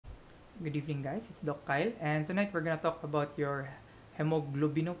Good evening, guys. It's Doc Kyle, and tonight we're gonna talk about your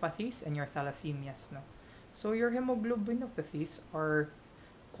hemoglobinopathies and your thalassemias. No, so your hemoglobinopathies are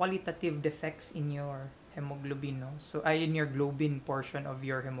qualitative defects in your hemoglobin. No, so in your globin portion of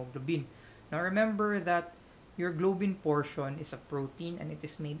your hemoglobin. Now remember that your globin portion is a protein and it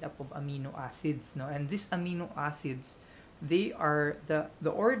is made up of amino acids. No, and these amino acids, they are the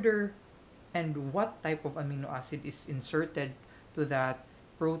order and what type of amino acid is inserted to that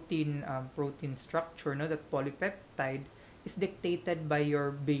protein structure, no, that polypeptide is dictated by your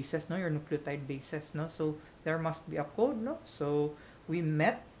bases, no, your nucleotide bases, no. So there must be a code, no. So we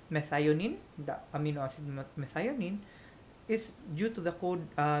met methionine, the amino acid methionine is due to the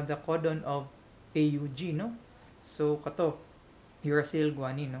codon of AUG, no. So kato uracil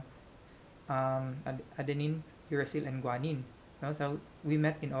guanine, no, adenine, uracil, and guanine. No? So we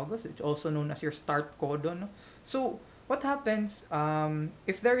met in August. It's also known as your start codon. No? So what happens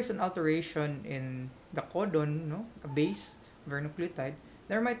if there is an alteration in the codon, no, a base of your nucleotide?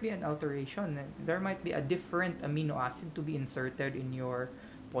 There might be an alteration. There might be a different amino acid to be inserted in your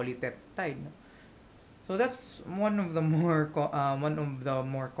polypeptide. No? So that's one of the more common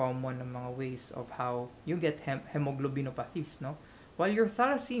mga ways of how you get hemoglobinopathies, no. While your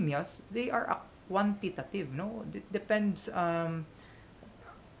thalassemias, they are a quantitative, no. It depends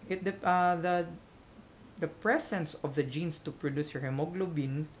the presence of the genes to produce your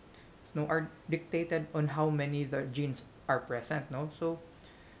hemoglobin, no, are dictated on how many the genes are present, no. So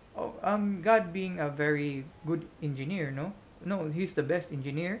God being a very good engineer, no, he's the best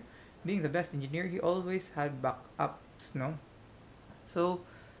engineer. Being the best engineer, he always had backups, no. So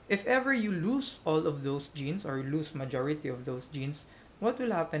if ever you lose all of those genes or you lose majority of those genes, what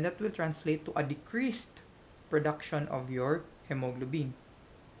will happen? That will translate to a decreased production of your hemoglobin.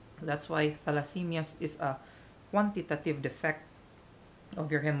 That's why thalassemias is a quantitative defect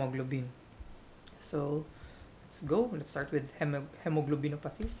of your hemoglobin. So let's go. Let's start with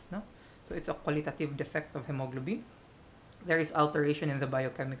hemoglobinopathies, no. So it's a qualitative defect of hemoglobin. There is alteration in the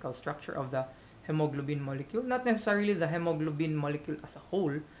biochemical structure of the hemoglobin molecule, not necessarily the hemoglobin molecule as a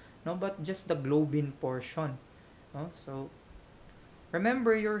whole, no, but just the globin portion, no. So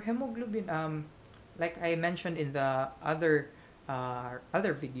remember your hemoglobin, like I mentioned in the other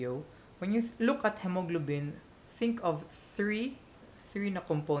video, when you look at hemoglobin, think of three na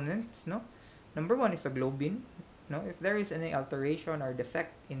components, no. Number one is a globin, no. If there is any alteration or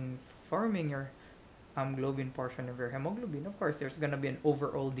defect in forming your globin portion of your hemoglobin, of course there's gonna be an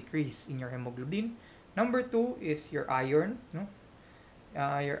overall decrease in your hemoglobin. Number two is your iron, no.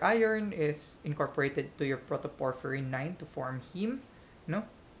 Your iron is incorporated to your protoporphyrin 9 to form heme, no.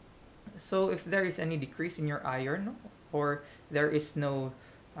 So if there is any decrease in your iron, no, or there is no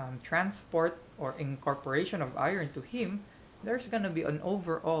transport or incorporation of iron to heme, there's gonna be an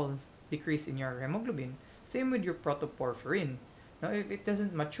overall decrease in your hemoglobin. Same with your protoporphyrin. Now if it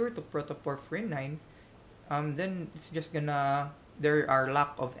doesn't mature to protoporphyrin 9, then it's just gonna, there are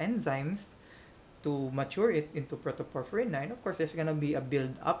lack of enzymes to mature it into protoporphyrin 9. Of course, there's gonna be a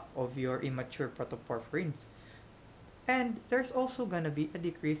build up of your immature protoporphyrins. And there's also gonna be a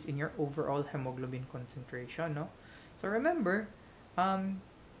decrease in your overall hemoglobin concentration, no? So remember,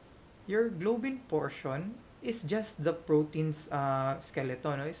 your globin portion is just the protein's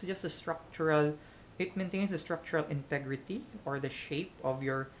skeleton, no? It's just a structural, it maintains the structural integrity or the shape of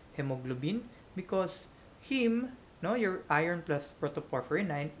your hemoglobin, because heme, no, your iron plus protoporphyrin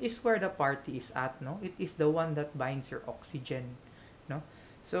 9 is where the party is at, no. It is the one that binds your oxygen, no.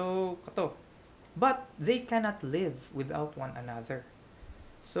 So kato, but they cannot live without one another.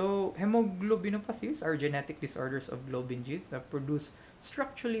 So hemoglobinopathies are genetic disorders of globin genes that produce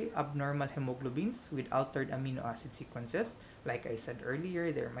structurally abnormal hemoglobins with altered amino acid sequences. Like I said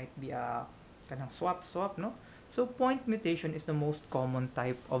earlier, there might be a kanang swap, no. So point mutation is the most common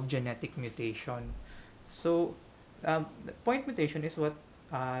type of genetic mutation. So point mutation is what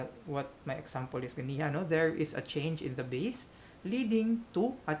my example is ganiya, no. There is a change in the base leading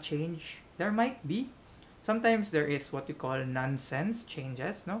to a change. There might be, sometimes there is what we call nonsense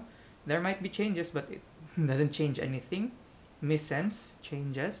changes, no. There might be changes but it doesn't change anything. Missense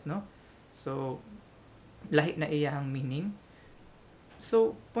changes, no. So lahi na iyahang meaning.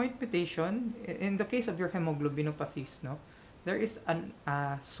 So point mutation, in the case of your hemoglobinopathies, no, there is an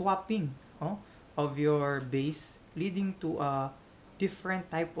swapping, of your base leading to a different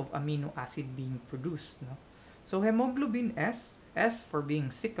type of amino acid being produced, no. So hemoglobin S for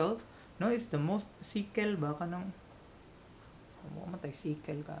being sickle, no, is the most sickle ba ka ng matay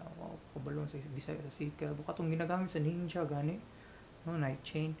sickle ka, kabalon sa Bisaya sa sickle, buka tong ginagamit sa ninja gani, no, night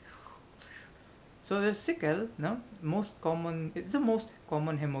chain. So the sickle, no, most common, it's the most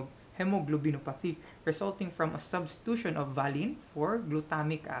common hemoglobinopathy, resulting from a substitution of valine for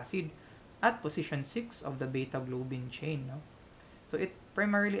glutamic acid at position 6 of the beta globin chain. No? So it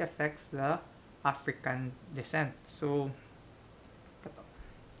primarily affects the African descent. So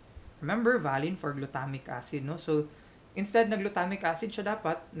remember valine for glutamic acid, no? So instead na glutamic acid siya,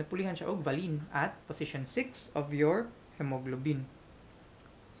 dapat napulihan siya og valine at position 6 of your hemoglobin.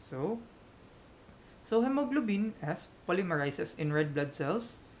 So hemoglobin S polymerizes in red blood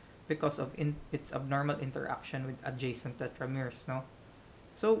cells because of its abnormal interaction with adjacent tetramers, no?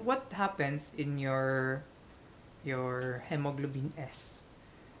 So what happens in your hemoglobin S?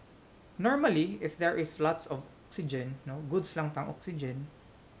 Normally, if there is lots of oxygen, no, goods lang tang oxygen,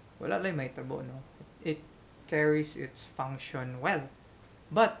 wala lang may tabo, no? It carries its function well.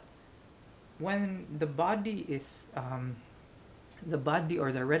 But when the body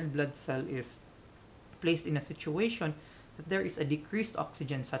or the red blood cell is placed in a situation that there is a decreased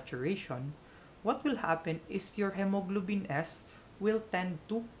oxygen saturation, what will happen is your hemoglobin S will tend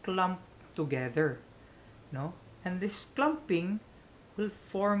to clump together, no? And this clumping will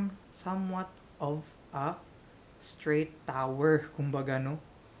form somewhat of a straight tower, kumbaga, no?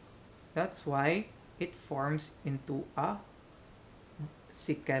 That's why it forms into a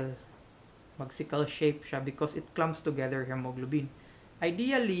sickle. Mag-sickle shape siya because it clumps together hemoglobin.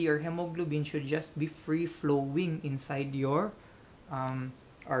 Ideally, your hemoglobin should just be free-flowing inside your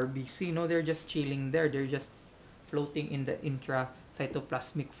RBC. No, they're just chilling there. They're just floating in the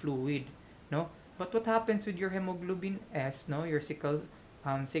intracytoplasmic fluid. No? But what happens with your hemoglobin S, no, your sickle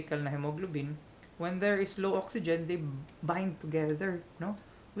na hemoglobin, when there is low oxygen, they bind together, no?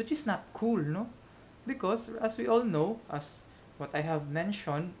 Which is not cool, no? Because, as we all know, as what I have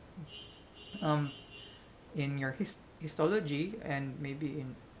mentioned in your histology and maybe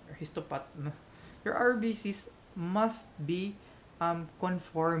in your histopath, no? Your RBCs must be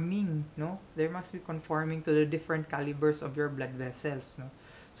conforming, no? They must be conforming to the different calibers of your blood vessels, no?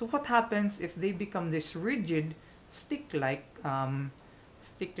 So what happens if they become this rigid, stick-like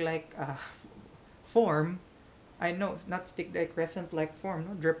form? I know it's not stick-like, crescent-like form,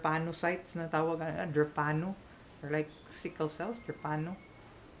 no? Drepanocytes na tawag na, drepano, or like sickle cells, drepano.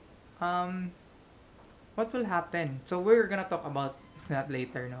 What will happen? So we're gonna talk about that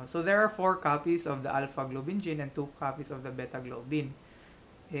later, no? So there are 4 copies of the alpha globin gene and 2 copies of the beta globin.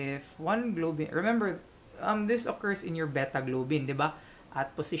 If one globin, remember, this occurs in your beta globin, di ba?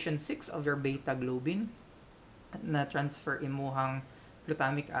 At position 6 of your beta globin, na transfer imuhang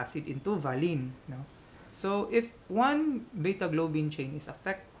glutamic acid into valine, no? So if one beta globin chain is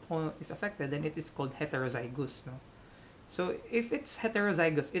affected, then it is called heterozygous, no? So if it's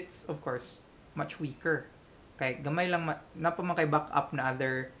heterozygous, it's of course much weaker. Kay gamay lang napamakay backup na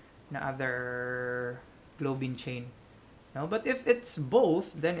other globin chain. No, but if it's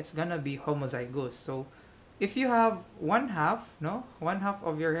both, then it's gonna be homozygous. So if you have one half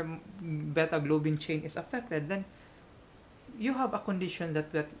of your beta globin chain is affected, then you have a condition that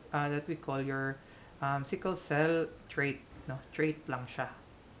we call your sickle cell trait, no? Trait lang siya.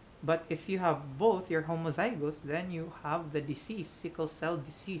 But if you have both, you're homozygous, then you have the disease, sickle cell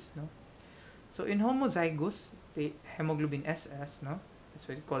disease, no? So in homozygous, the hemoglobin SS, no? That's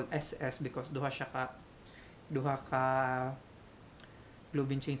what we call SS because duha ka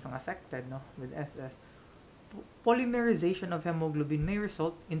globin chains ang affected, no? With SS. Polymerization of hemoglobin may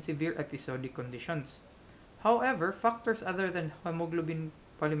result in severe episodic conditions. However, factors other than hemoglobin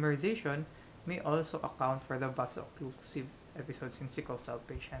polymerization may also account for the vaso-occlusive episodes in sickle cell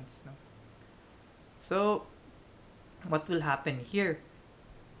patients, no? So what will happen here?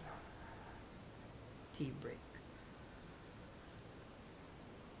 Tea break.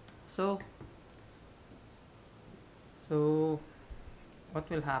 So what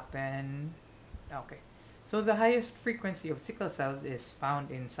will happen? Okay. So the highest frequency of sickle cell is found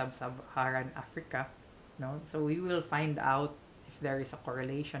in sub-Saharan Africa, no? So we will find out if there is a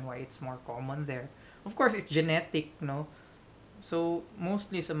correlation why it's more common there. Of course, it's genetic, no? So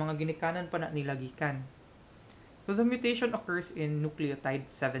mostly sa mga ginikanan pa na nilagikan. So the mutation occurs in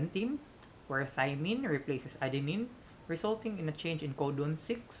nucleotide 17, where thymine replaces adenine, resulting in a change in codon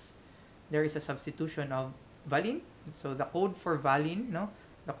 6. There is a substitution of valine. So the code for valine, no?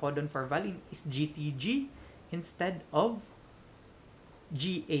 The codon for valine is GTG instead of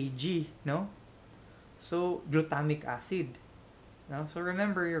GAG, no? So glutamic acid, no? So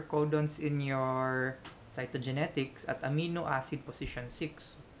remember your codons in your cytogenetics at amino acid position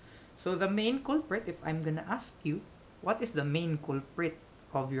 6. So the main culprit, if I'm gonna ask you, what is the main culprit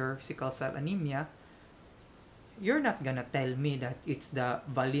of your sickle cell anemia? You're not gonna tell me that it's the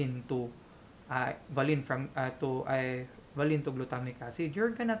valine valine-glutamic acid,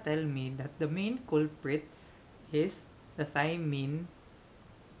 you're gonna tell me that the main culprit is the thymine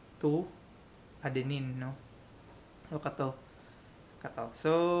to adenine, no? So, kato.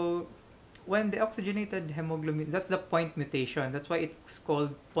 So, when the oxygenated hemoglobin, that's the point mutation. That's why it's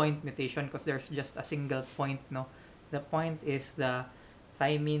called point mutation, because there's just a single point, no? The point is the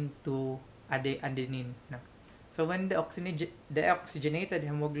thymine to adenine, no? So, when the oxygenated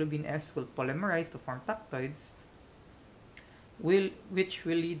hemoglobin S will polymerize to form tactoids, which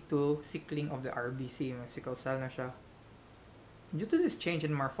will lead to sickling of the RBC, sickle cell na siya. Due to this change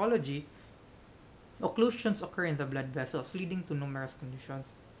in morphology, occlusions occur in the blood vessels, leading to numerous conditions.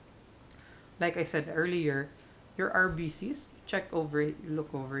 Like I said earlier, your RBCs,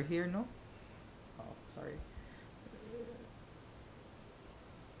 look over here, no? Oh, sorry.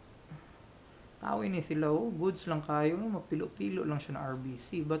 Tao ini sila, goods lang kayo, no? Mapilo-pilo lang siya na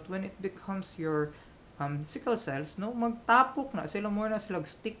RBC. But when it becomes your sickle cells, no? Magtapok na sila, more na sila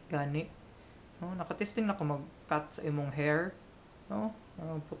stick gani. No? Nakatesting na ko mag-cut sa imong hair, no?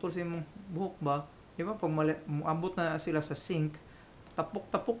 Putol sa imong buhok ba? Di ba? Pag abot na sila sa sink,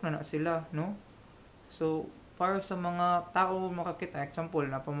 tapok-tapok na sila, no? So, para sa mga tao makakita, example,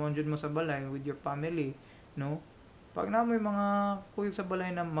 napamonjud mo sa balay with your family, no? Pag na may mga kuyog sa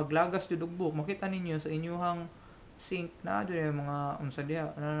balay na maglagas jud og buhok, makita ninyo sa inyuhang sink na yung mga unsa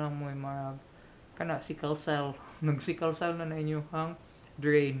diha, ano mo yung mga kana sickle cell, nag-sickle cell na inyuhang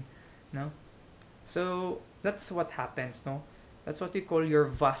drain, no? So, that's what happens, no? That's what we call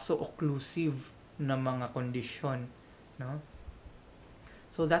your vaso-occlusive na mga condition, no?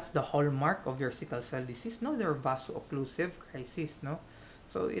 So that's the hallmark of your sickle cell disease, no? Their vaso-occlusive crisis, no?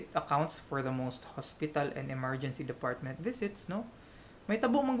 So it accounts for the most hospital and emergency department visits, no? May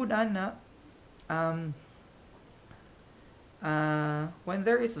tabo man gud ana, when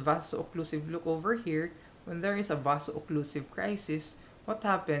there is vaso-occlusive, look over here, when there is a vaso-occlusive crisis, what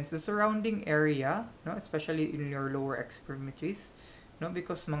happens? The surrounding area, no, especially in your lower extremities, no,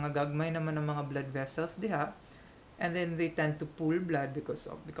 because mga gagmay naman ang mga blood vessels diha, and then they tend to pull blood because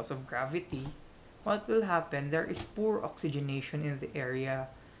of gravity. What will happen? There is poor oxygenation in the area.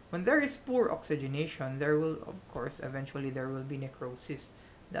 When there is poor oxygenation, there will, of course, eventually there will be necrosis.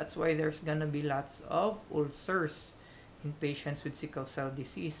 That's why there's gonna be lots of ulcers in patients with sickle cell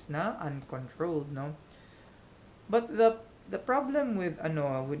disease na uncontrolled, no? But the problem with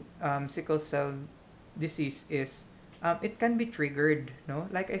sickle cell disease is it can be triggered, no?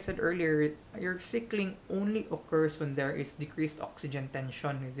 Like I said earlier, your sickling only occurs when there is decreased oxygen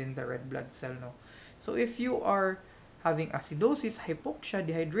tension within the red blood cell, no? So if you are having acidosis, hypoxia,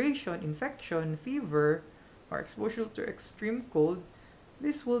 dehydration, infection, fever, or exposure to extreme cold,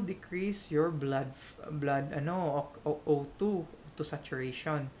 this will decrease your O2 to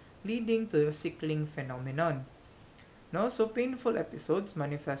saturation, leading to a sickling phenomenon. No, so painful episodes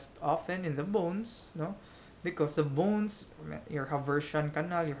manifest often in the bones, no, because the bones, your haversian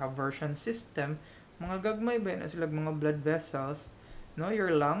canal, your haversian system, mga gagmay ba na sila mga blood vessels, no,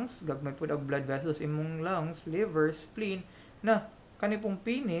 your lungs, gagmay po ang blood vessels imong lungs, liver, spleen, na kanipong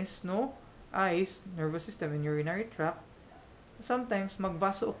penis, no, eyes, nervous system, and urinary tract, sometimes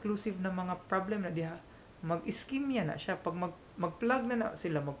mag-vaso-occlusive na mga problem na diha, mag-ischemia na siya, pag mag-plug na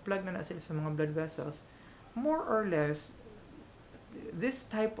sila sa mga blood vessels, more or less, this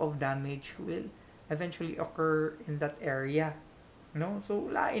type of damage will eventually occur in that area, no?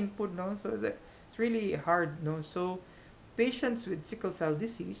 So lain po, no? So it's really hard, no? So patients with sickle cell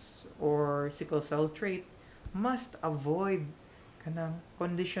disease or sickle cell trait must avoid kanang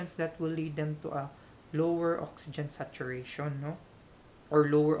conditions that will lead them to a lower oxygen saturation, no? Or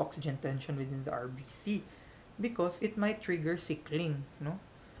lower oxygen tension within the RBC, because it might trigger sickling, no?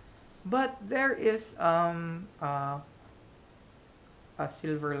 But there is a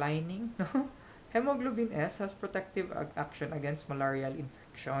silver lining, no? Hemoglobin S has protective action against malarial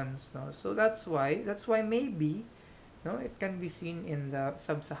infections, no? So that's why maybe, no, it can be seen in the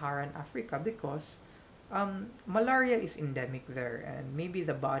sub-Saharan Africa, because malaria is endemic there, and maybe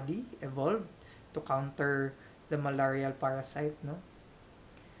the body evolved to counter the malarial parasite, no?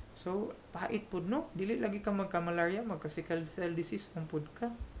 So pait pud, no, dili lagi ka magka-malaria, magka-sickle cell disease man pud ka.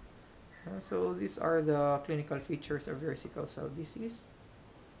 So these are the clinical features of your sickle cell disease.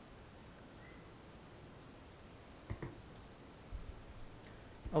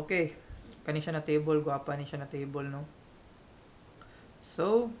 Okay, kani siya na table, guwapa ni siya na table, no?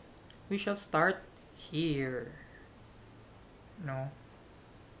 So, we shall start here, no?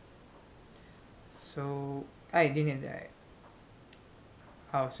 So,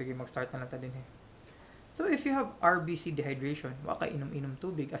 sige, mag-start na lang ta din eh. So, if you have RBC dehydration, waka inom-inom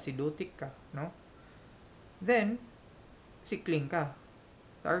tubig, acidotic ka, no? Then, sickling ka.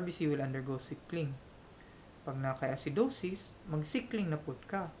 The RBC will undergo sickling. Pag nakay-acidosis, mag-sickling na pud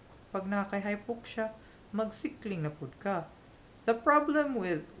ka. Pag nakay-hypoxia, mag-sickling na pud ka. The problem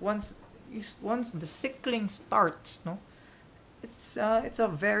with once the sickling starts, no, it's a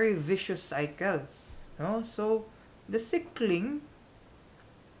very vicious cycle, no. So the sickling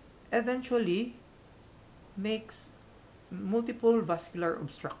eventually makes multiple vascular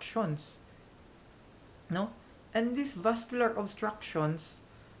obstructions, no, and these vascular obstructions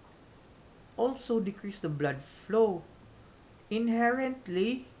also decrease the blood flow,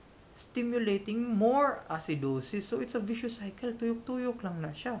 inherently stimulating more acidosis. So it's a vicious cycle. Tuyok-tuyok lang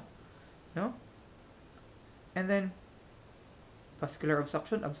na siya, no? And then vascular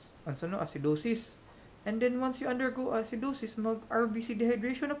obstruction, acidosis. And then once you undergo acidosis, mag-RBC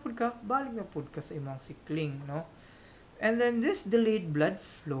dehydration na pud ka, balik na pud ka sa imong sickling, no? And then this delayed blood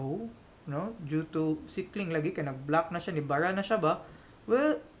flow, no, due to sickling lagi ka nag-block na siya, nibara na siya ba,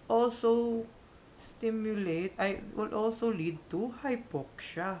 will also lead to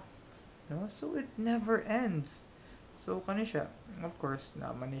hypoxia, no? So it never ends. So kani siya, of course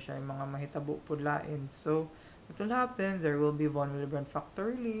naman ni siya yung mga mahitabo pud lain. So what will happen, there will be von Willebrand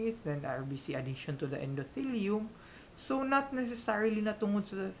factor release, then RBC adhesion to the endothelium. So not necessarily na tungod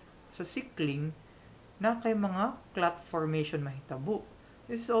sa sickling na kay mga clot formation mahitabo.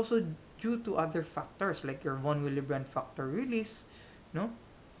 This is also due to other factors like your von Willebrand factor release, no?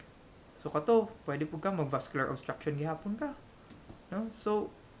 So kato, pwede po ka mag-vascular obstruction gihapon ka, no?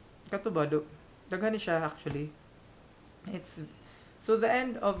 So kato ba daghan ni siya actually. It's so the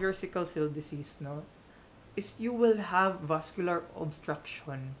end of your sickle cell disease, no, is you will have vascular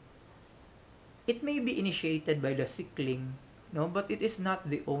obstruction. It may be initiated by the sickling, no, but it is not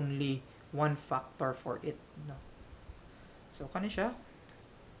the only one factor for it, no. So kani siya,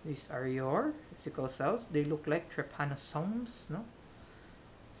 these are your sickle cells. They look like trypanosomes, no.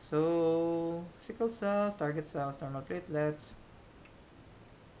 So sickle cells, target cells, normal platelets.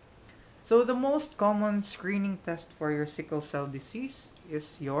 So the most common screening test for your sickle cell disease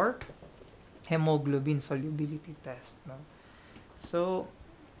is your hemoglobin solubility test, no. So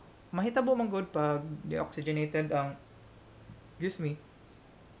mahitabo man gud pag deoxygenated ang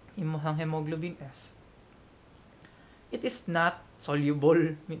imong hemoglobin S. It is not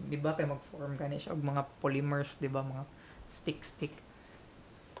soluble, di ba, kay mag-form kani siya og mga polymers, di ba, mga stick.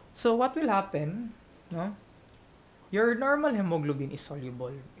 So what will happen, no? Your normal hemoglobin is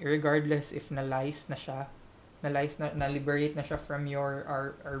soluble regardless if na-lyse na siya, na-liberate na siya from your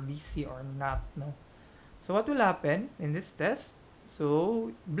RBC or not, no? So what will happen in this test?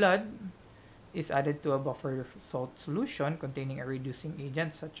 So blood is added to a buffer salt solution containing a reducing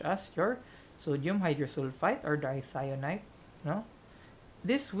agent such as your sodium hydrosulfite or dithionite, no?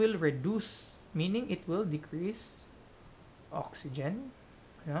 This will reduce, meaning it will decrease oxygen,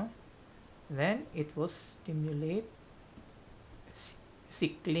 no? Then it will stimulate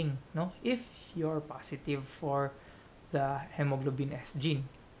sickling, no, if you're positive for the hemoglobin S gene.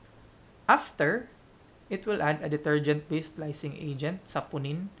 After, it will add a detergent-based lysing agent,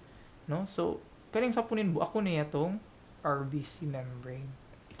 saponin, no? So kaning saponin buako niya tong RBC membrane,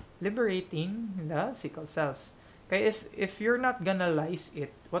 liberating the sickle cells. Kaya if you're not gonna lyse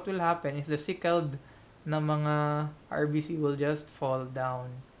it, what will happen is the sickled na mga RBC will just fall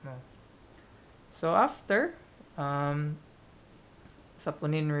down, no? So after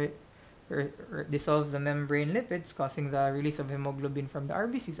saponin dissolves the membrane lipids, causing the release of hemoglobin from the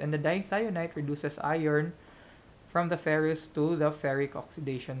RBCs, and the dithionite reduces iron from the ferrous to the ferric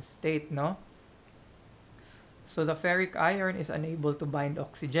oxidation state, no? So the ferric iron is unable to bind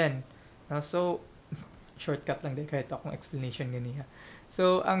oxygen, no? So shortcut lang din kahit akong explanation ganiya.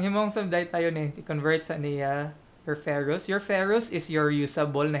 So ang himong sa dithionate i-convert sa niya your ferrous. Your ferrous is your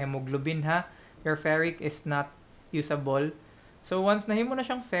usable na hemoglobin, ha. Your ferric is not usable. So once nahimo na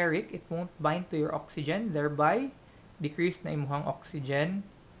siyang ferric, it won't bind to your oxygen, thereby decrease na imong oxygen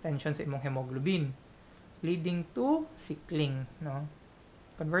tension sa imong hemoglobin, leading to sickling, no?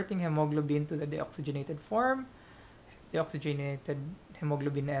 Converting hemoglobin to the deoxygenated form, deoxygenated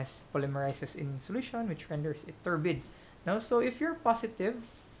hemoglobin S polymerizes in solution, which renders it turbid. No? So if you're positive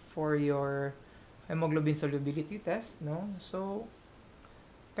for your hemoglobin solubility test, no? So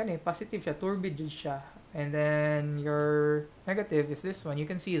kani positive siya, turbid siya. And then your negative is this one. You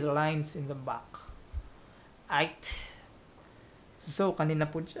can see the lines in the back. Right. So kanina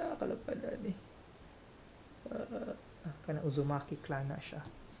po siya kalapadan eh. Kana Uzumaki clan na siya.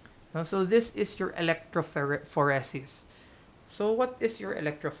 No, so this is your electrophoresis. So what is your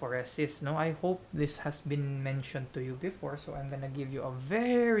electrophoresis? No, I hope this has been mentioned to you before. So I'm gonna give you a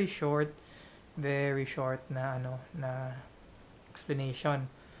very short na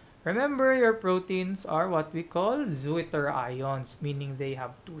explanation. Remember, your proteins are what we call Zwitter ions, meaning they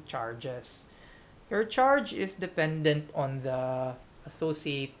have two charges. Your charge is dependent on the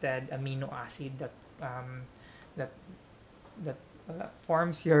associated amino acid that that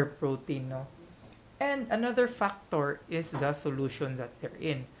forms your protein, no? And another factor is the solution that they're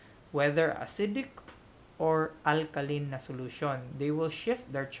in, whether acidic or alkaline na solution. They will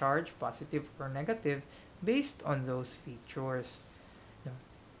shift their charge, positive or negative, based on those features. No?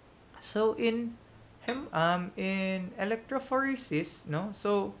 So in electrophoresis, no.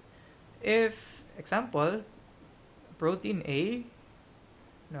 So if example, protein A,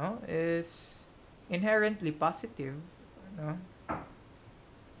 no, is inherently positive, no.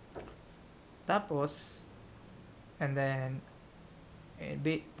 Tapos and then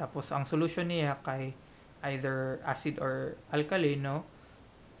tapos ang solution niya kay either acid or alkaline, no.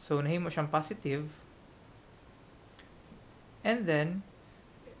 So nahimo siyang positive, and then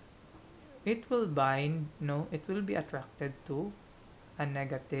it will bind, no, it will be attracted to a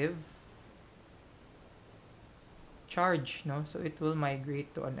negative charge, no. So it will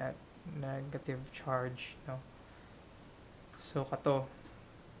migrate to a negative charge, no. So kato,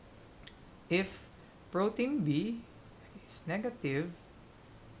 if protein B is negative,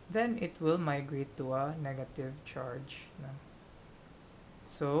 then it will migrate to a negative charge, no.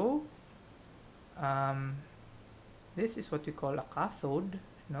 So this is what we call a cathode,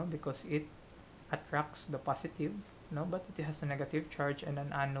 no, because it attracts the positive, no, but it has a negative charge, and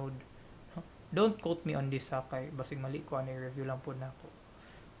an anode, no? Don't quote me on this, ha, kay basig mali ko, ano, review lang po na ako.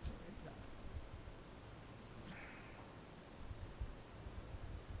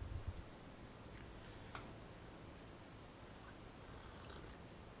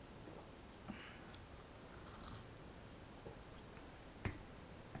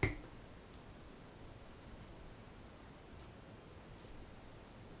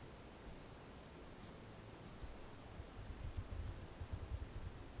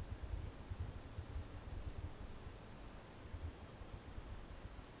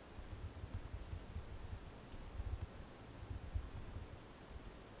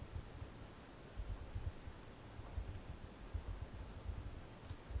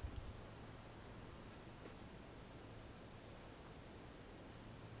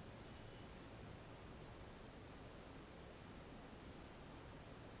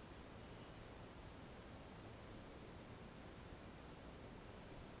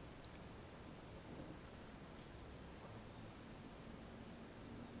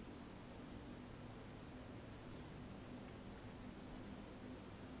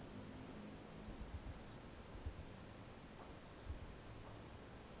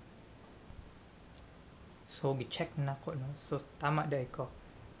 So gi-check na ko, no. So tama dai ko.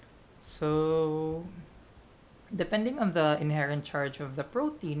 So depending on the inherent charge of the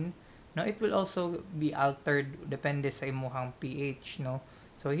protein, no, it will also be altered depende sa imuhang pH, no.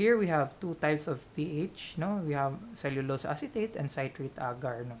 So here we have two types of pH, no. We have cellulose acetate and citrate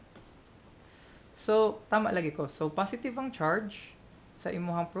agar, no. So tama lagi ko. So positive ang charge sa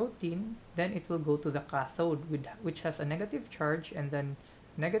imuhang protein, then it will go to the cathode which has a negative charge, and then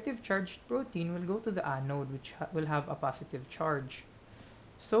negative charged protein will go to the anode which will have a positive charge.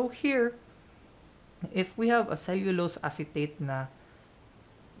 So here, if we have a cellulose acetate na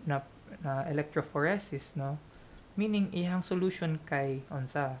electrophoresis, no, meaning ihang solution kay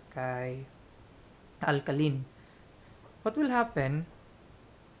unsa kay alkaline, what will happen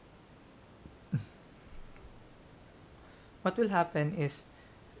is,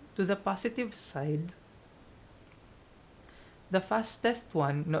 to the positive side, the fastest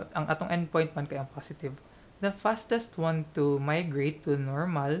one, no, ang atong endpoint man kay ang positive, the fastest one to migrate to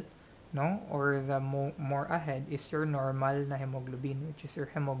normal, no, or the more ahead is your normal na hemoglobin, which is your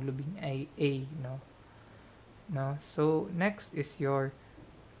hemoglobin A, no. So next is your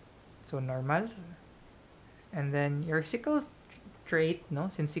normal, and then your sickle trait, no,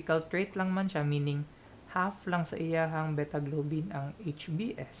 since sickle trait lang man siya, meaning half lang sa iyahang beta globin ang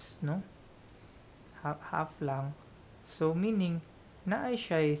HBS, no, half lang. So meaning naay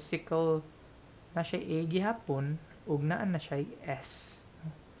siya sickle, na siya A gihapon, ug naa na siya S,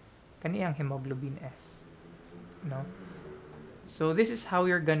 no? Kani ang hemoglobin S, no. So this is how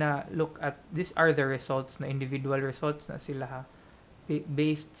you're gonna look at, these are the results, na individual results na sila, ha,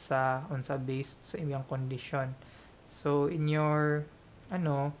 based sa iyang condition. So in your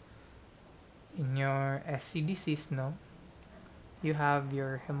SC disease, no, you have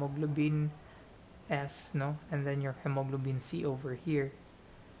your hemoglobin S, no, and then your hemoglobin C over here.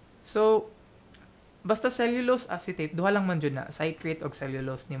 So basta cellulose acetate, duha lang man jud na, citrate og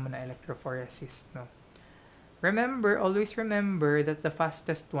cellulose nimo na electrophoresis, no. Remember, always remember that the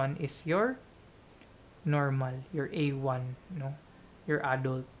fastest one is your normal, your A1, no? Your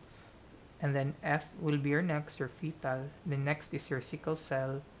adult. And then F will be your next, your fetal. The next is your sickle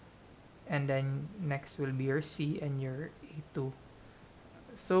cell. And then next will be your C and your A2.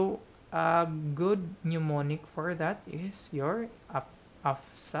 So, a good mnemonic for that is your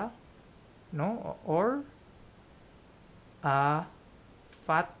AFSA, no? Or a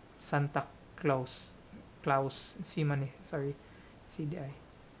Fat Santa Claus. Claus, C man eh, sorry, CDI.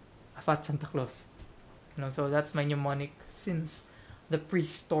 A Fat Santa Claus. No, so that's my mnemonic since the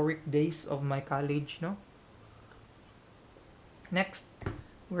prehistoric days of my college, no? Next,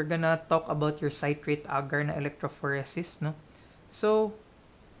 we're gonna talk about your citrate agar na electrophoresis, no? So,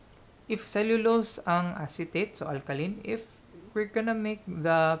 if cellulose ang acetate, so alkaline, if we're gonna make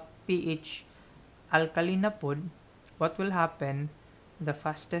the pH alkaline na pod, what will happen? The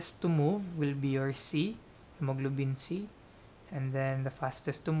fastest to move will be your C, hemoglobin C, and then the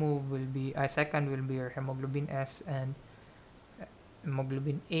fastest to move will be, second will be your hemoglobin S, and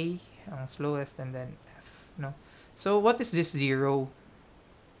hemoglobin A ang slowest, and then F, no? So what is this zero?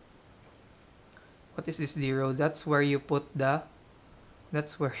 What is this zero? That's where you put the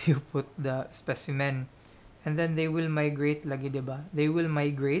specimen, and then they will migrate lagi, diba? They will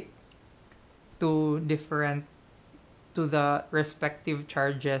migrate to the respective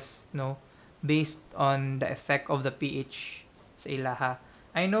charges, no, based on the effect of the pH sa ilaha.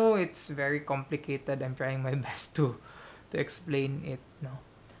 I know it's very complicated. I'm trying my best to explain it, no.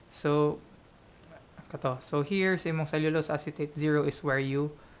 So here sa imong cellulose acetate, 0 is where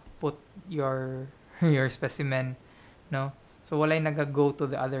you put your your specimen, no. So walay naga-go to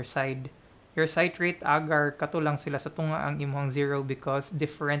the other side. Your citrate agar kato lang sila sa tunga ang imong 0 because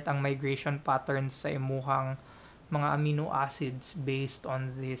different ang migration patterns sa imuhang mga amino acids based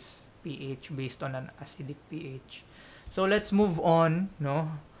on this pH, based on an acidic pH. So let's move on,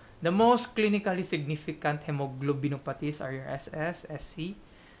 no. The most clinically significant hemoglobinopathies are your SS, SC,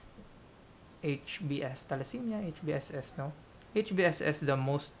 HBS thalassemia, HBSS, no. HBSS the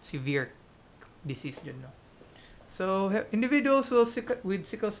most severe disease dyan, no. So individuals with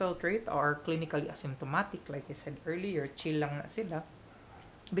sickle cell trait are clinically asymptomatic, like I said earlier, chill lang na sila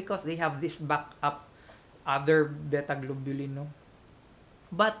because they have this backup other beta globulin, no.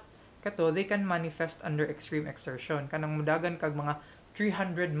 But kato, they can manifest under extreme exertion. Kanang mudagan kag mga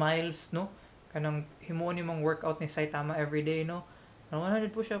 300 miles, no. Kanang himuon nimong workout ni Saitama every day, no.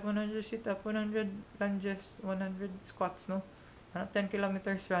 100 push-up, 100 sit-up, 100 lunges, 100 squats, no. 10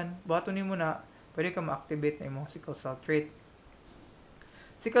 kilometers run. Buhaton nimo na pwede ka ma-activate na imong sickle cell trait.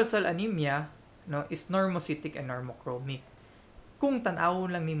 Sickle cell anemia, no, is normocytic and normochromic. Kung tan-awon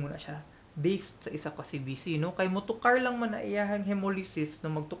lang nimo na siya based sa isa ka CBC, no, kay motukar lang man na iyahang hemolysis,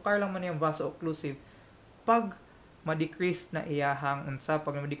 no, magtukar lang man yung vaso-occlusive pag ma-decrease na iyahang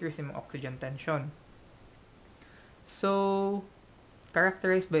pag ma-decrease yung oxygen tension. So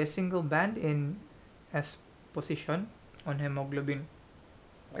characterized by a single band in S position on hemoglobin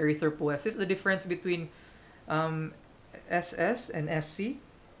erythropoiesis. The difference between SS and SC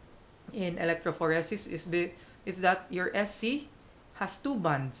in electrophoresis is that your SC has two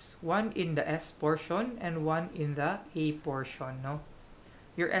bands, one in the S portion and one in the A portion, no.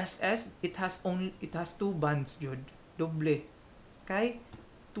 Your SS, it has two bands, jud, doble. Kay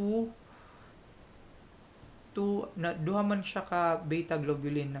duha man siya ka beta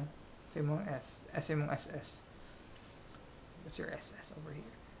globulin, no, sa imong imong SS. That's your SS over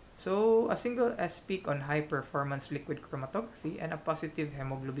here. So, a single S peak on high-performance liquid chromatography and a positive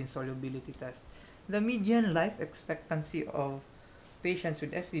hemoglobin solubility test. The median life expectancy of patients with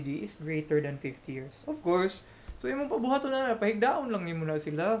SCD is greater than 50 years. Of course, so imong pabuhaton na, pahigdaon lang nimo na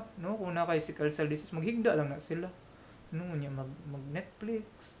sila, no? Kung na kay sickle cell disease, maghigda lang na sila. No, nya mag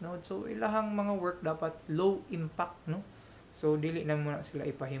Netflix, no? So, ilahang mga work dapat low impact, no? So, dili na mo na sila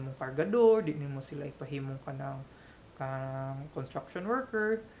ipahimong kargador, dili mo sila ipahimong kanang construction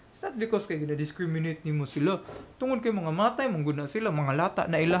worker. It's not because kay gina-discriminate nimo sila. Tungod kay mga matay, mangguna sila, mga lata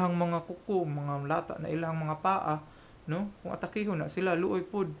na ilahang mga kuko, mga lata na ilahang mga paa, no? Kung atakihon na sila, luoy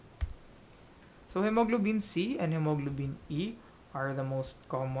pod. So hemoglobin C and hemoglobin E are the most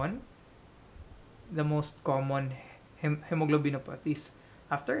common hemoglobinopathies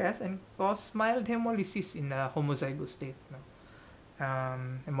after S and cause mild hemolysis in a homozygous state, no?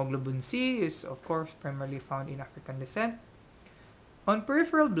 Hemoglobin C is of course primarily found in African descent. On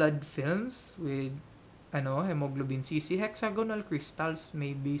peripheral blood films with hemoglobin C, hexagonal crystals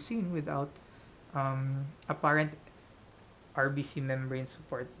may be seen without apparent RBC membrane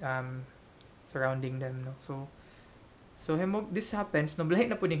support surrounding them, no. So So this happens no lahi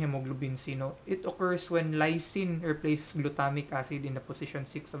na po yung hemoglobin C, no. It occurs when lysine replaces glutamic acid in the position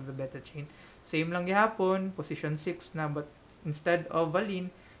 6 of the beta chain. Same lang gihapon, position 6 na, but instead of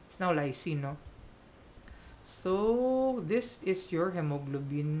valine, it's now lysine, no. So this is your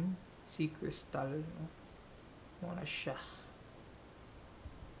hemoglobin C crystal, no. Muna siya.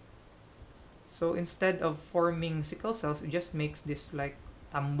 So instead of forming sickle cells, it just makes this like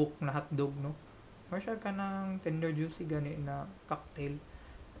tambok na hotdog, no. Or siya ka ng tender juicy gani na cocktail.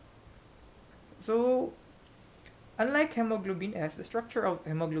 So, unlike hemoglobin S, the structure of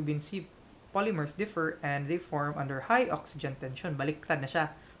hemoglobin C polymers differ and they form under high oxygen tension. Baliktad na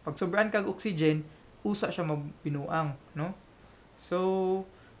siya. Pag sobrang kag oxygen, usa siya mabinuang, no? So,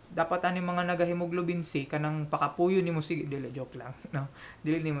 dapat ani mga naga-hemoglobin C kanang pakapuyo nimo sige, dili joke lang, no?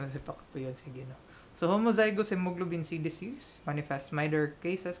 Dili nimo si pakapuyo sige, no. So, homozygous hemoglobin C disease manifests milder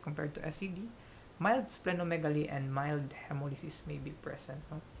cases compared to SCD. Mild splenomegaly and mild hemolysis may be present.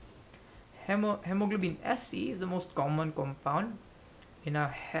 No? Hemoglobin SC is the most common compound in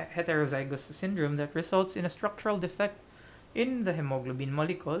a heterozygous syndrome that results in a structural defect in the hemoglobin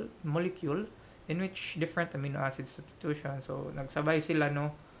molecule in which different amino acid substitution. So, nagsabay sila,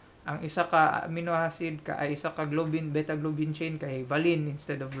 no? Ang isa ka amino acid ay isa ka beta globin chain kay valine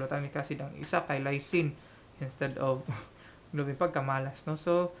instead of glutamic acid. Ang isa kay lysine instead of globin pagkamalas, no?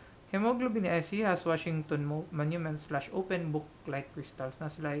 So, hemoglobin SC has Washington Monument / open book like crystals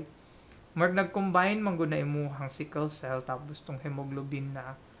na sila nag-combine man gud na imuhang sickle cell tapos tong hemoglobin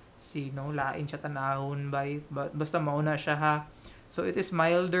na C, no, lain siya tanahon basta mauna siya ha. So it is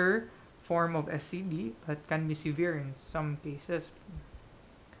milder form of SCD but can be severe in some cases.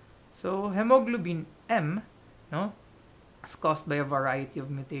 So hemoglobin M, no, is caused by a variety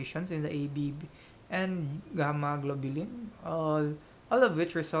of mutations in the ABB and gamma globulin, all of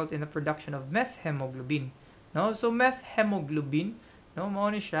which result in the production of methemoglobin, no. So methemoglobin, no, mao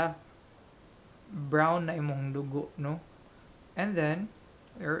ni siya brown na imong dugo, no, and then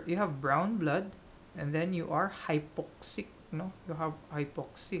you have brown blood and then you are hypoxic, no, you have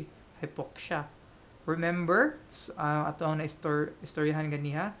hypoxia. Remember ato ang istoryahan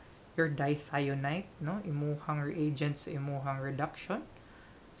ganiha your dithionite, no, imuhang reagents sa imuhang reduction.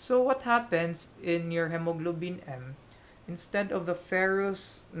 So what happens in your hemoglobin M, instead of the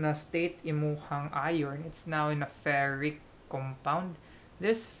ferrous na state imuhang iron, it's now in a ferric compound.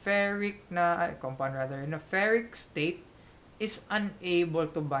 This ferric na compound rather, in a ferric state is unable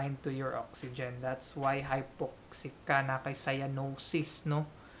to bind to your oxygen. That's why hypoxic ka na kay cyanosis, no?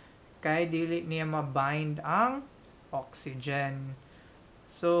 Kay dili niya mabind ang oxygen.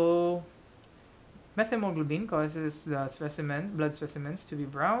 So methemoglobin causes the blood specimens to be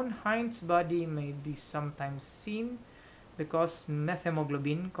brown. Hind's body may be sometimes seen because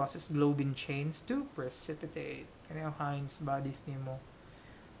methemoglobin causes globin chains to precipitate. Kaya Hind's bodies nimo.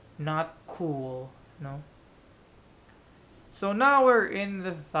 Not cool, no? So now we're in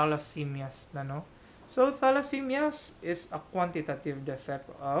the thalassemia na, no? So thalassemias is a quantitative defect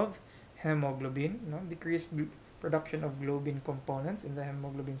of hemoglobin, no? Decreased production of globin components in the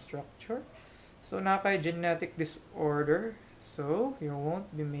hemoglobin structure. So naka genetic disorder. So you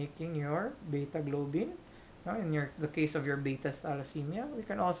won't be making your beta globin, no? In the case of your beta thalassemia, we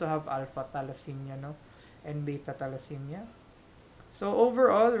can also have alpha thalassemia, no, and beta thalassemia. So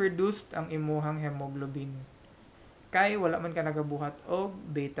overall, reduced ang imuhang hemoglobin. Kay wala man ka nagabuhat og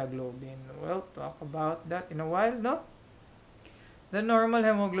beta globin. We'll talk about that in a while, no? The normal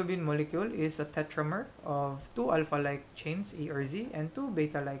hemoglobin molecule is a tetramer of 2 alpha-like chains, A or Z, and 2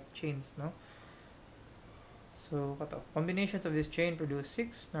 beta-like chains, no? So, combinations of this chain produce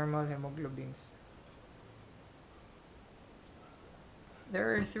 6 normal hemoglobins.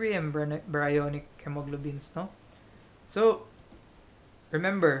 There are 3 embryonic hemoglobins, no? So,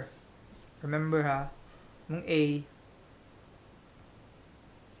 remember ha, mong A,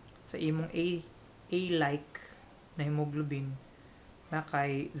 sa imong A-like na hemoglobin na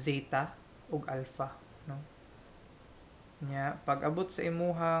kay zeta ug alpha, no? Nya pag abot sa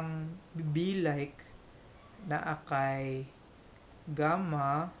imuhang B-like na kay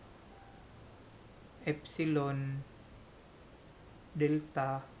gamma, epsilon,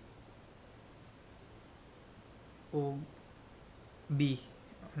 delta ug B,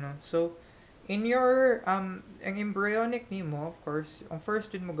 no? So in your ang embryonic nimo, of course, ang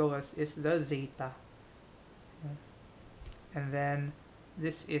first din mo gawas is the zeta, no? And then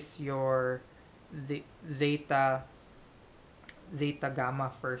this is your the zeta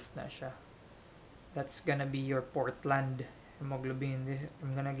gamma first na siya. That's gonna be your Portland hemoglobin.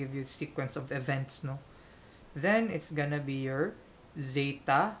 I'm gonna give you a sequence of events, no? Then it's gonna be your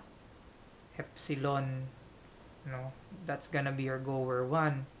zeta, epsilon, no? That's gonna be your goer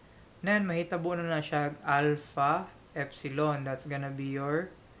 1. Then mahitabo na siya alpha epsilon. That's gonna be your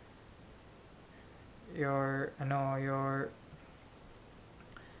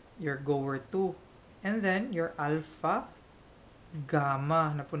goer 2. And then your alpha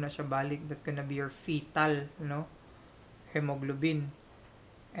gamma na po na siya balik. That's gonna be your fetal, hemoglobin.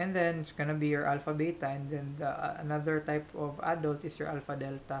 And then it's gonna be your alpha beta, and then another type of adult is your alpha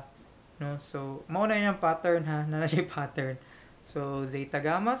delta, no? So mauna yung pattern, ha, na siya pattern. So zeta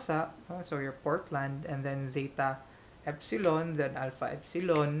gamma sa, so your Portland, and then zeta epsilon, then alpha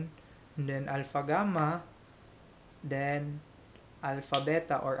epsilon, and then alpha gamma, then alpha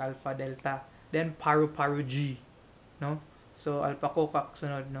beta or alpha delta, then paru G, no? So alpha cocac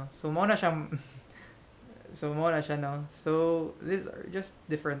sunod, no? So mauna siya no? So these are just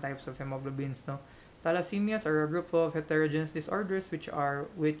different types of hemoglobins, no? Thalassemias are a group of heterogeneous disorders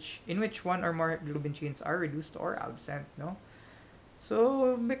in which one or more hemoglobin chains are reduced or absent, no?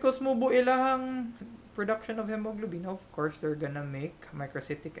 So because mubo ilahang production of hemoglobin, of course they're gonna make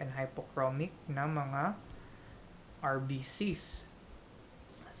microcytic and hypochromic na mga RBCs.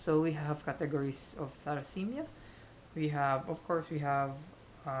 So we have categories of thalassemia. We have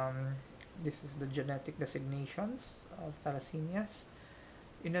this is the genetic designations of thalassemias.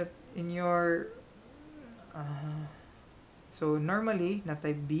 So normally na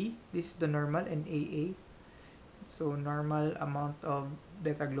type B, this is the normal, and AA. So normal amount of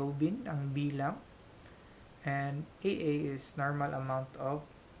beta globin ang B lang, and AA is normal amount of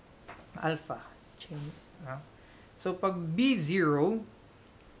alpha chain, no? So pag B0,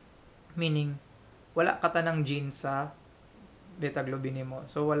 meaning wala ka tanang gene sa beta globin mo.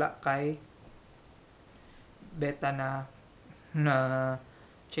 So wala kay beta na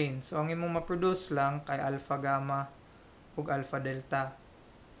chain. So ang imong ma-produce lang kay alpha gamma ug alpha delta.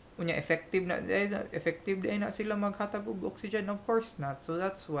 Unya effective na sila maghatag og oxygen? Of course not. So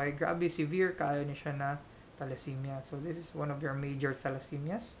that's why grabe severe kaayo ni siya na thalassemia. So this is one of your major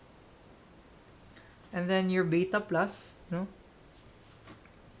thalassemias. And then your beta plus, no?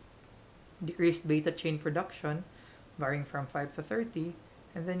 Decreased beta chain production varying from 5 to 30,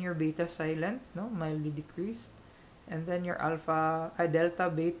 and then your beta silent, no, mildly decreased, and then your delta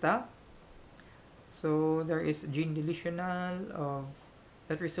beta. So there is gene deletional of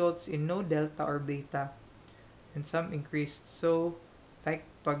that results in no delta or beta, and some increased. So like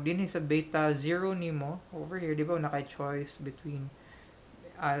pag din sa beta 0 nimo over here, di ba naka-choice between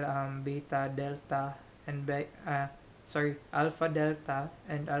beta delta and alpha delta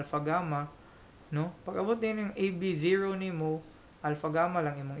and alpha gamma, no? Pag abot din yung AB0 nimo, alpha gamma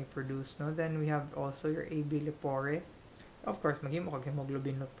lang imong i-produce, no? Then we have also your AB lepore. Of course, maghimo kag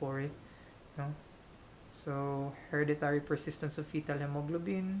hemoglobin lepore, no? So hereditary persistence of fetal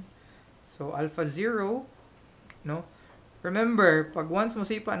hemoglobin. So alpha 0, no? Remember, pag once mo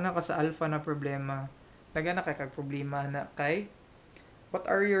sipa na ka sa alpha na problema, taga na kay kag problema na kay what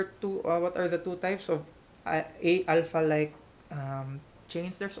are the two types of alpha like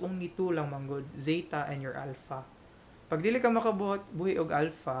chains? There's only two lang manggod, zeta and your alpha. Pag dili ka makabuhi og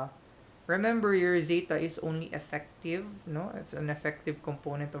alpha, remember your zeta is only effective, no? It's an effective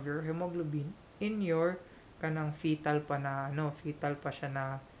component of your hemoglobin in your kanang fetal pa siya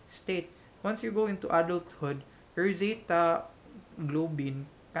na state. Once you go into adulthood, your zeta globin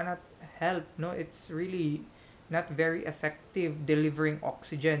cannot help, no? It's really not very effective delivering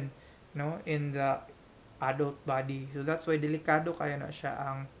oxygen, no, in the adult body. So that's why delikado kaya na siya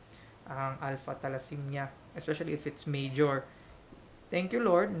ang alpha thalassemia, especially if it's major. Thank you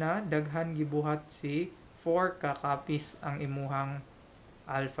Lord na daghan gibuhat si 4 ka copies ang imuhang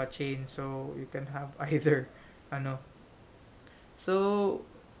alpha chain, so you can have either so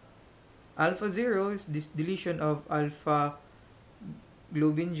alpha 0 is this deletion of alpha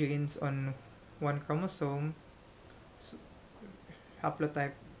globin genes on one chromosome. So,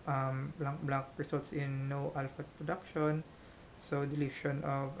 haplotype blank results in no alpha production. So deletion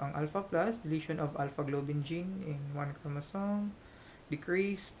of ang alpha plus, deletion of alpha globin gene in one chromosome,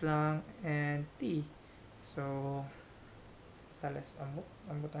 decreased lang, and T. So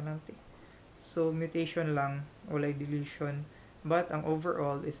ambutan ng T. So mutation lang, walay deletion, but ang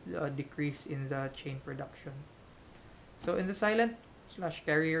overall is a decrease in the chain production. So in the silent /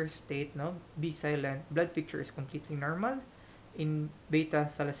 carrier state, no, B silent, blood picture is completely normal. In beta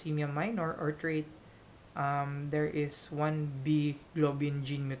thalassemia minor or trait, there is one B globin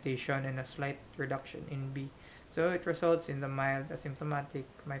gene mutation and a slight reduction in B. So it results in the mild asymptomatic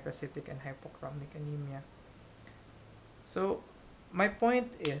microcytic and hypochromic anemia. So my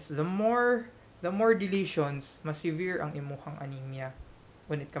point is, the more deletions, mas severe ang imuhang anemia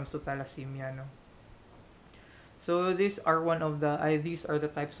when it comes to thalassemia, no? So these are the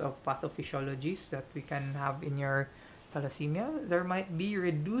types of pathophysiologies that we can have in your thalassemia. There might be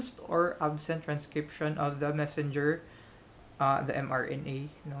reduced or absent transcription of the messenger, the mRNA,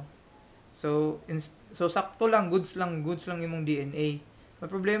 no. So sakto lang, goods lang imong DNA. Ang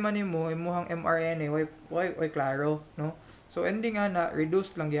problema nimo imong mRNA why klaro, no? So ending nga na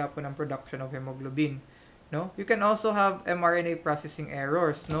reduced lang gyapon ang production of hemoglobin, no? You can also have mRNA processing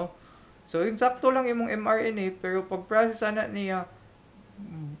errors, no? So yung sakto lang imong mRNA pero pag process ana niya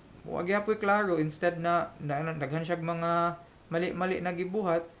wag gyapon klaro, instead na daghan siya mga mali na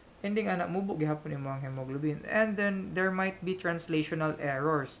gibuhat, ending ana mubo gyapon imong hemoglobin. And then there might be translational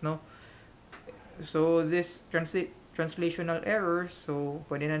errors, no? So this translational errors, so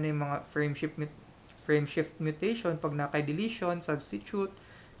pwede na yung mga frame shift mutation pag nakay deletion, substitute,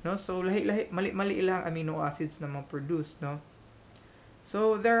 no? So lahi mali ilang amino acids na ma-produce, no?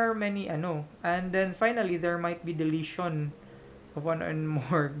 So there are many and then finally there might be deletion of one and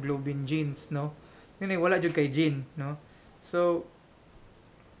more globin genes, no? Yun wala jud kay gene, no? So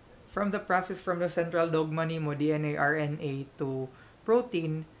from the central dogma nimo DNA RNA to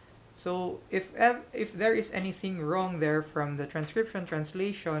protein. So if there is anything wrong there from the transcription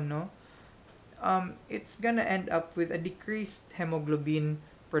translation, no, it's gonna end up with a decreased hemoglobin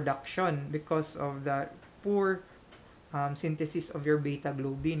production because of the poor synthesis of your beta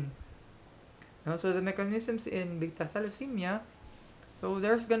globin. No, so the mechanisms in beta thalassemia, so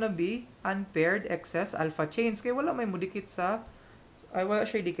there's gonna be unpaired excess alpha chains. Kaya wala may mudikit wala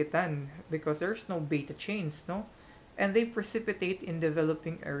siya dikitan because there's no beta chains, no? And they precipitate in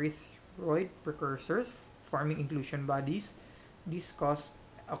developing erythroid precursors, forming inclusion bodies. These cause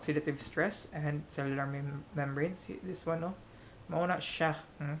oxidative stress and cellular membranes. This one, no? Mauna siya.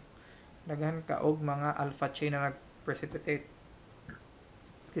 Daghan kaog mga alpha chain na nag-precipitate.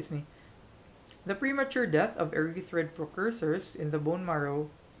 Excuse me. The premature death of erythroid precursors in the bone marrow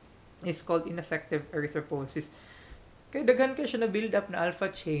is called ineffective erythropoiesis. Kaya daghan ka siya na build up na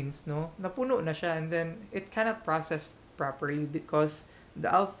alpha chains, no? Napuno na siya and then it cannot process properly because the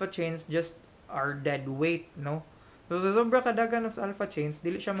alpha chains just are dead weight, no? So sobra kadagan sa alpha chains,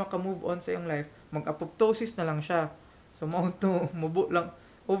 dili siya maka-move on sa iyong life, mag-apoptosis na lang siya. So mubo lang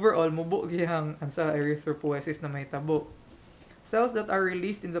overall mubo gihang sa erythropoiesis na may tabo. Cells that are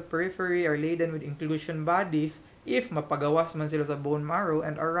released in the periphery are laden with inclusion bodies if mapagawas man sila sa bone marrow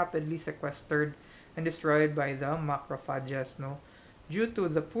and are rapidly sequestered and destroyed by the macrophages, no? Due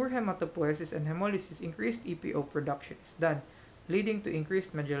to the poor hematopoiesis and hemolysis, increased EPO production is done, leading to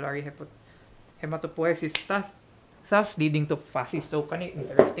increased medullary hematopoiesis, thus leading to phasis. So kani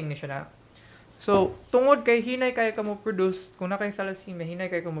interesting ni siya na. So tungod kay hinay kay ka mo produce, kung na kay thalassemia hinay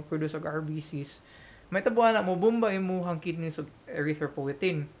kay ka mo produce og RBCs, may tabuan na mo bomba imuhang kidneys og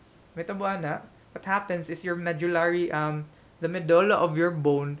erythropoietin. May tabuan na what happens is your medullary the medulla of your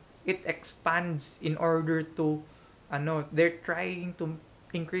bone, it expands in order to they're trying to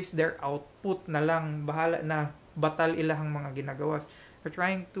increase their output na lang, bahala na batal ilahang mga ginagawas. They're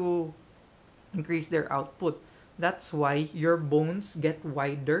trying to increase their output. That's why your bones get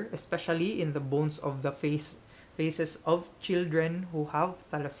wider, especially in the bones of the faces of children who have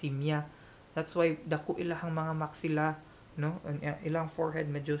thalassemia. That's why dako ilahang mga maxilla, no? And ilang forehead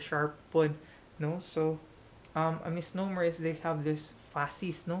medyo sharp pod, no? So a misnomer is they have this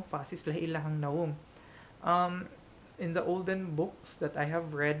phasis, no? Phasis lahi ilahang nawong. In the olden books that I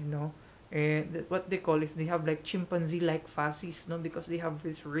have read, no, what they call is they have like chimpanzee-like phasis, no, because they have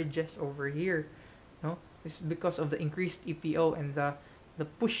these ridges over here, no. It's because of the increased EPO and the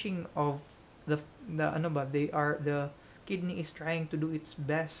pushing of the kidney is trying to do its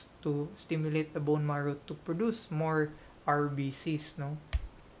best to stimulate the bone marrow to produce more RBCs, no.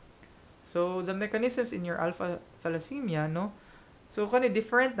 So the mechanisms in your alpha thalassemia, no, so kani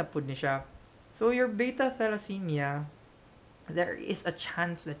different na pud ni siya. So your beta thalassemia, there is a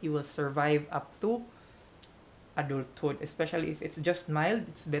chance that you will survive up to adulthood, especially if it's just mild.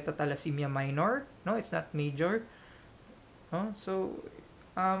 It's beta thalassemia minor, no, it's not major, no. So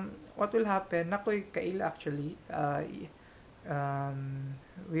what will happen, nakoy kaila actually,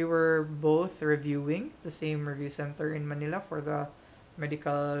 we were both reviewing the same review center in Manila for the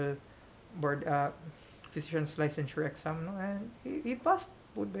medical board physician's licensure exam, no, and he passed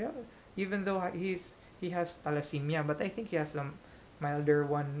pud ba, even though he has thalassemia, but I think he has a milder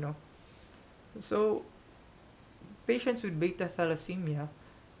one, no. So patients with beta thalassemia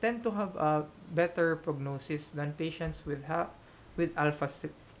tend to have a better prognosis than patients with alpha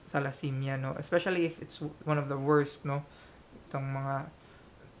thalassemia, no, especially if it's one of the worst, no, itong mga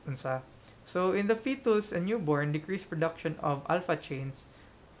unsa. So in the fetus and newborn, decreased production of alpha chains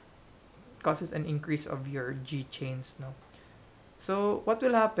causes an increase of your G chains, no? So, what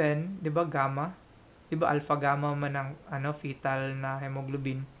will happen, 'di ba gamma? 'Di ba alpha gamma man ang fetal na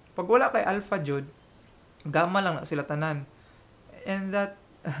hemoglobin. Pag wala kay alpha jud, gamma lang na sila tanan. And that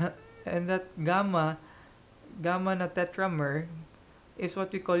and that gamma na tetramer is what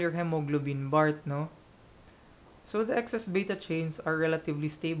we call your hemoglobin BART, no? So the excess beta chains are relatively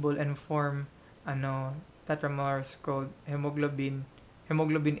stable and form tetramers called hemoglobin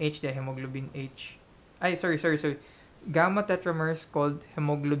H, hemoglobin H. Ay, sorry. Gamma tetramers called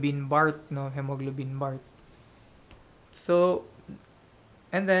hemoglobin BART, no? Hemoglobin BART. So,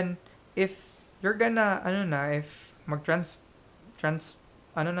 and then if you're gonna if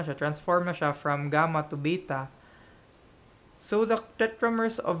transform na siya from gamma to beta. So the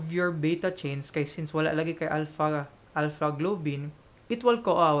tetramers of your beta chains, kay since wala lagi kay alpha globin, it will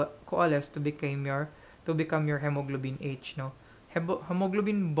coalesce to become your hemoglobin H, no?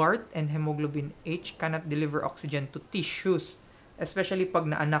 Hemoglobin BART and hemoglobin H cannot deliver oxygen to tissues, especially pag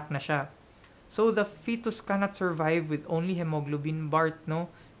naanak na siya. So the fetus cannot survive with only hemoglobin BART, no?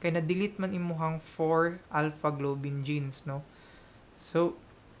 Kaya na-delete man imuhang 4 alpha globin genes, no? So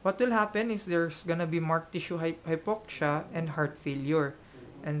what will happen is there's gonna be marked tissue hypoxia and heart failure.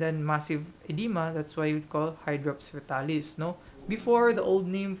 And then massive edema, that's why we call hydrops fetalis, no? Before, the old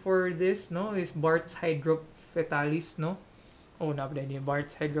name for this, no, is Bart's hydrops fetalis, no? Oh, not the idea,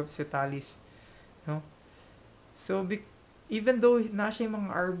 Bart's hydrops fetalis, no? So, even though nasa yung mga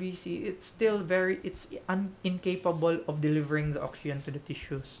RBC, it's still incapable of delivering the oxygen to the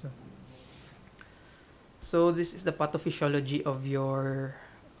tissues, no? So, this is the pathophysiology of your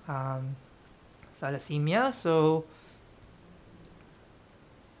thalassemia. So,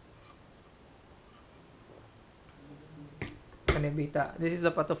 beta. This is the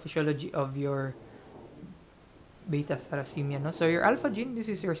pathophysiology of your beta thalassemia, no? So, your alpha gene, this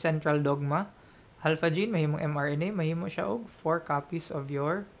is your central dogma. Alpha gene, mahimong mRNA, mahimo siya og 4 copies of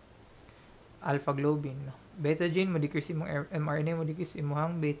your alpha globin, no? Beta gene, mo-decrease imong mRNA, mo-decrease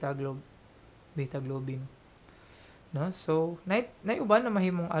imong beta globin. No? So, uban na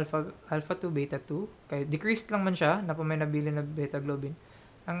mahimong alpha 2, beta 2. Kaya decreased lang man siya, na pa may nabili na beta globin.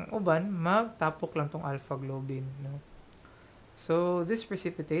 Ang uban, magtapok lang tong alpha globin, no? So, this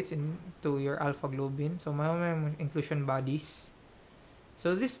precipitates into your alpha globin. So, may inclusion bodies.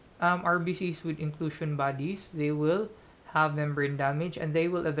 So, this RBCs with inclusion bodies, they will have membrane damage and they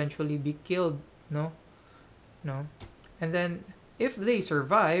will eventually be killed, no? And then, if they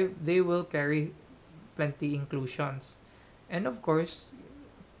survive, they will carry plenty inclusions. And of course,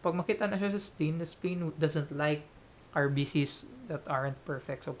 pag makita na siya sa spleen, the spleen doesn't like RBCs that aren't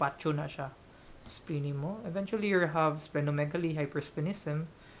perfect. So, patcho na siya sa spleen mo. Eventually, you have splenomegaly, hypersplenism,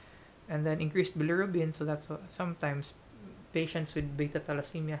 and then increased bilirubin. So, that's what sometimes patients with beta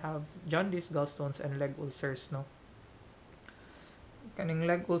thalassemia have jaundice, gallstones, and leg ulcers, no? Kaning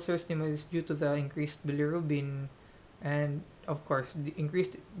leg ulcers nimo is due to the increased bilirubin, and of course, the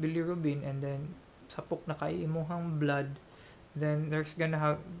increased bilirubin, and then sapok na kay imuhang blood, then there's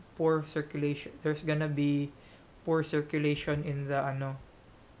gonna be poor circulation in the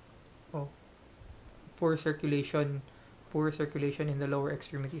poor circulation in the lower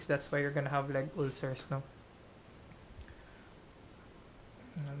extremities. That's why you're gonna have leg ulcers, no?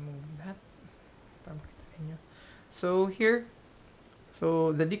 I'll move that para makita ninyo. So here,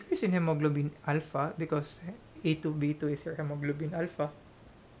 so the decrease in hemoglobin alpha, because A2B2 is your hemoglobin alpha,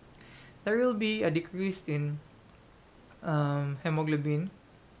 there will be a decrease in hemoglobin,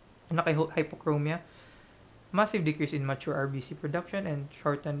 hypochromia, massive decrease in mature RBC production, and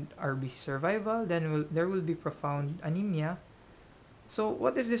shortened RBC survival. Then there will be profound anemia. So,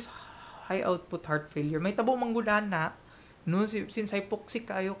 what is this high output heart failure? May tabo manggulan na, no? Since hypoxic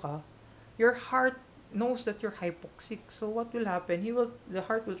kayo ka, your heart knows that you're hypoxic. So, what will happen? The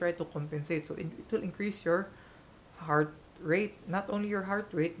heart will try to compensate. So, it will increase your heart rate, not only your heart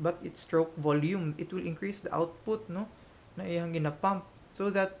rate, but its stroke volume. It will increase the output, no, na iyang ginapump, so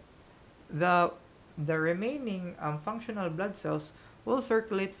that the remaining functional blood cells will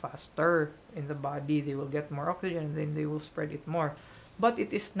circulate faster in the body. They will get more oxygen and then they will spread it more. But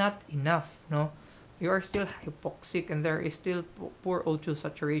it is not enough, no? You are still hypoxic and there is still poor O2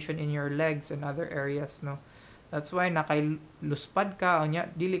 saturation in your legs and other areas, no? That's why nakailuspad ka, onya,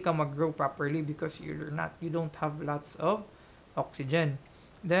 dili ka mag-grow properly because you don't have lots of oxygen.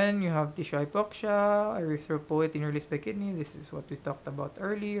 Then you have tissue hypoxia, erythropoietin released by kidney. This is what we talked about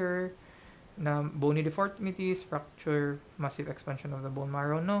earlier. Na bony deformities, fracture, massive expansion of the bone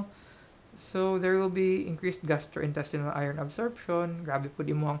marrow, no? So there will be increased gastrointestinal iron absorption. Grabe po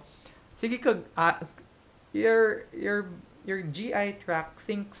di mo ang sige kag your GI tract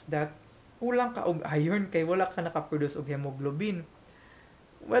thinks that kulang ka og iron kay wala ka naka-produce og hemoglobin.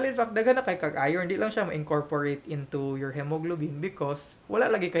 Well, in fact, daghan na kay kag iron, di lang siya ma-incorporate into your hemoglobin because wala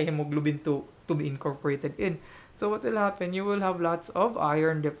lagi kay hemoglobin to be incorporated in. So what will happen? You will have lots of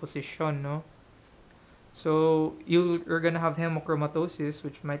iron deposition, no? So you're gonna have hemochromatosis,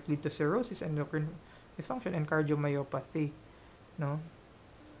 which might lead to cirrhosis, endocrine dysfunction, and cardiomyopathy, no?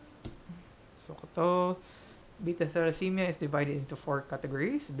 So kato, beta thalassemia is divided into 4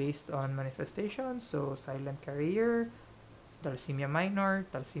 categories based on manifestations. So silent carrier, thalassemia minor,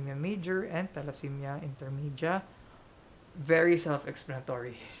 thalassemia major, and thalassemia intermedia. Very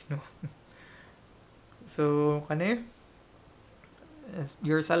self-explanatory, no? So kani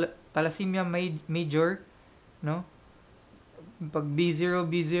your thalassemia major, no? Pag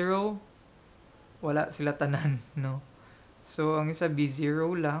B0 wala sila tanan, no? So ang isa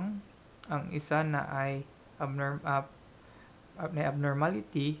B0 lang, ang isa na ay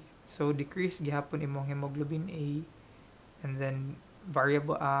abnormality, so decrease gihapon imong hemoglobin A, and then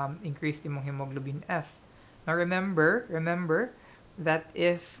variable increased imong hemoglobin F. Now remember that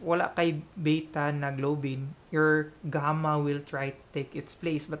if wala kay beta na globin, your gamma will try to take its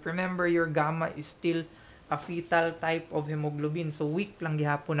place. But remember, your gamma is still a fetal type of hemoglobin, so weak lang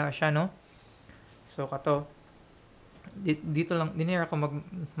gihapon na siya, no? So kato, dito lang dinira ko mag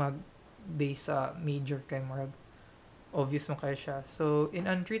base sa major kay murag obvious mo kaya siya. So in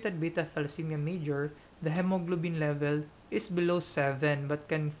untreated beta thalassemia major, the hemoglobin level is below 7 but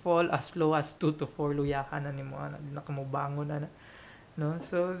can fall as low as 2 to 4. Luyahan na nimo ana, nakamubangon na, no?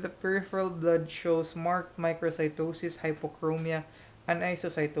 So the peripheral blood shows marked microcytosis, hypochromia,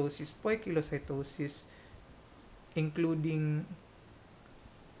 anisocytosis, poikilocytosis, including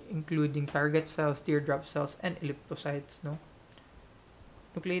target cells, teardrop cells, and elliptocytes, no?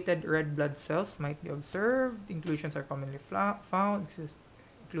 Nucleated red blood cells might be observed. Inclusions are commonly found,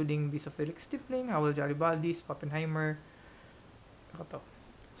 including basophilic stippling, Howell-Jolly-Baldis, Pappenheimer.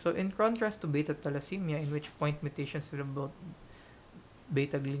 So in contrast to beta thalassemia, in which point mutations with both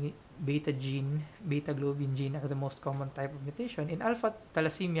beta globin gene are the most common type of mutation, in alpha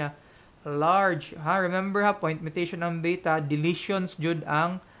thalassemia, large, remember point mutation ang beta, deletions jud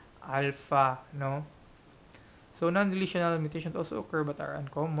ang alpha, no? So non-deletional mutations also occur but are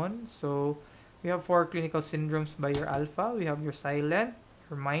uncommon. So we have 4 clinical syndromes by your alpha. We have your silent,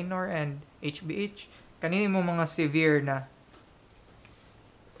 your minor, and HBH. Kanini mo mga severe na.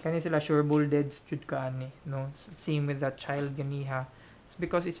 Kani sila sure bolded jud kaani, no? Same with that child ganiha. It's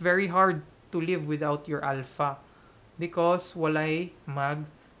because it's very hard to live without your alpha because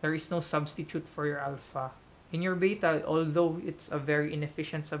there is no substitute for your alpha. In your beta, although it's a very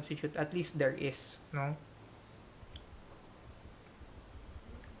inefficient substitute, at least there is, no?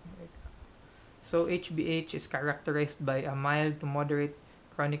 So HBH is characterized by a mild to moderate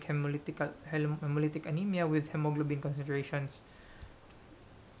chronic hemolytic anemia with hemoglobin concentrations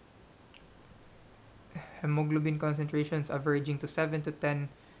averaging to 7 to 10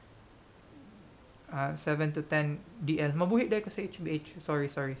 DL. Mabuhi dahil ko sa HBH. Sorry.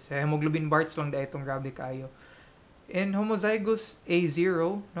 Sa hemoglobin Barts lang dahil itong grabe kayo. In homozygous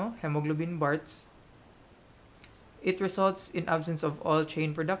A0, no, hemoglobin Barts, it results in absence of all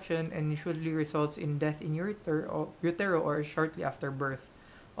chain production and usually results in death in utero or shortly after birth.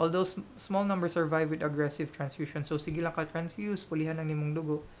 Although small numbers survive with aggressive transfusion, so sige lang ka transfuse, pulihan ang nimong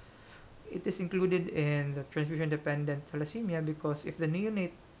dugo. It is included in the transfusion-dependent thalassemia because if the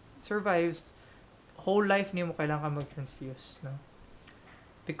neonate survives, whole life nimo kailangan ka mag-transfuse, no?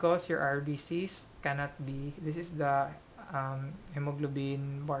 Because your RBCs cannot be, this is the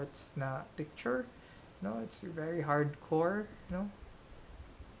hemoglobin Barts na picture. No, it's very hardcore, no?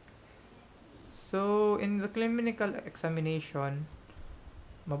 So, in the clinical examination,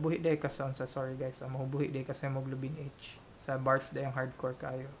 mabuhi day ka sa sorry guys, mabuhi day ka sa hemoglobin H. Sa Barts day ang hardcore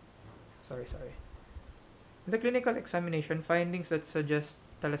kayo. Sorry. In the clinical examination, findings that suggest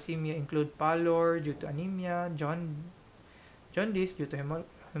thalassemia include pallor due to anemia, jaundice due to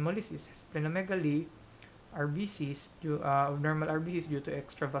hemolysis, splenomegaly, RBCs abnormal RBCs due to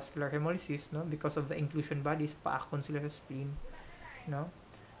extravascular hemolysis, no, because of the inclusion bodies, paakon sila sa spleen, no.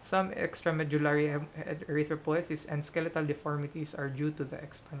 Some extramedullary erythropoiesis and skeletal deformities are due to the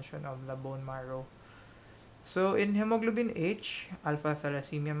expansion of the bone marrow. So in hemoglobin H, alpha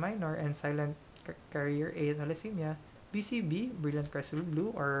thalassemia minor, and silent carrier A thalassemia, BCB, brilliant crescent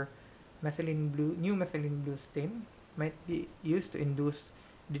blue or new methylene blue stain, might be used to induce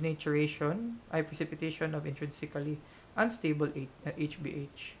precipitation of intrinsically unstable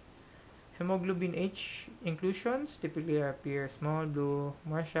HBH. Hemoglobin H inclusions typically appear small blue,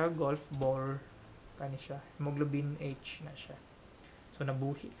 Marshall golf ball, kani siya. Hemoglobin H na siya. So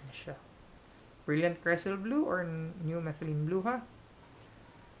nabuhi na siya. brilliant crescel blue or new methylene blue, ha?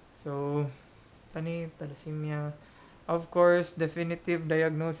 So, tani thalassemia. Of course, definitive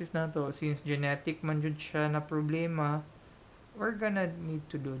diagnosis na to, since genetic man jud siya na problema, we're gonna need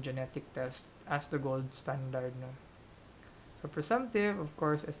to do genetic test as the gold standard, no? So, presumptive, of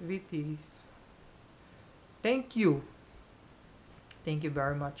course, SVT. Thank you. Thank you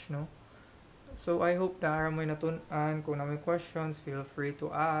very much, no? So, I hope na aram mo natun-an. Kung na may questions, feel free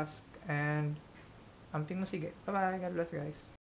to ask. And, amping mo sige. Bye-bye. God bless, guys.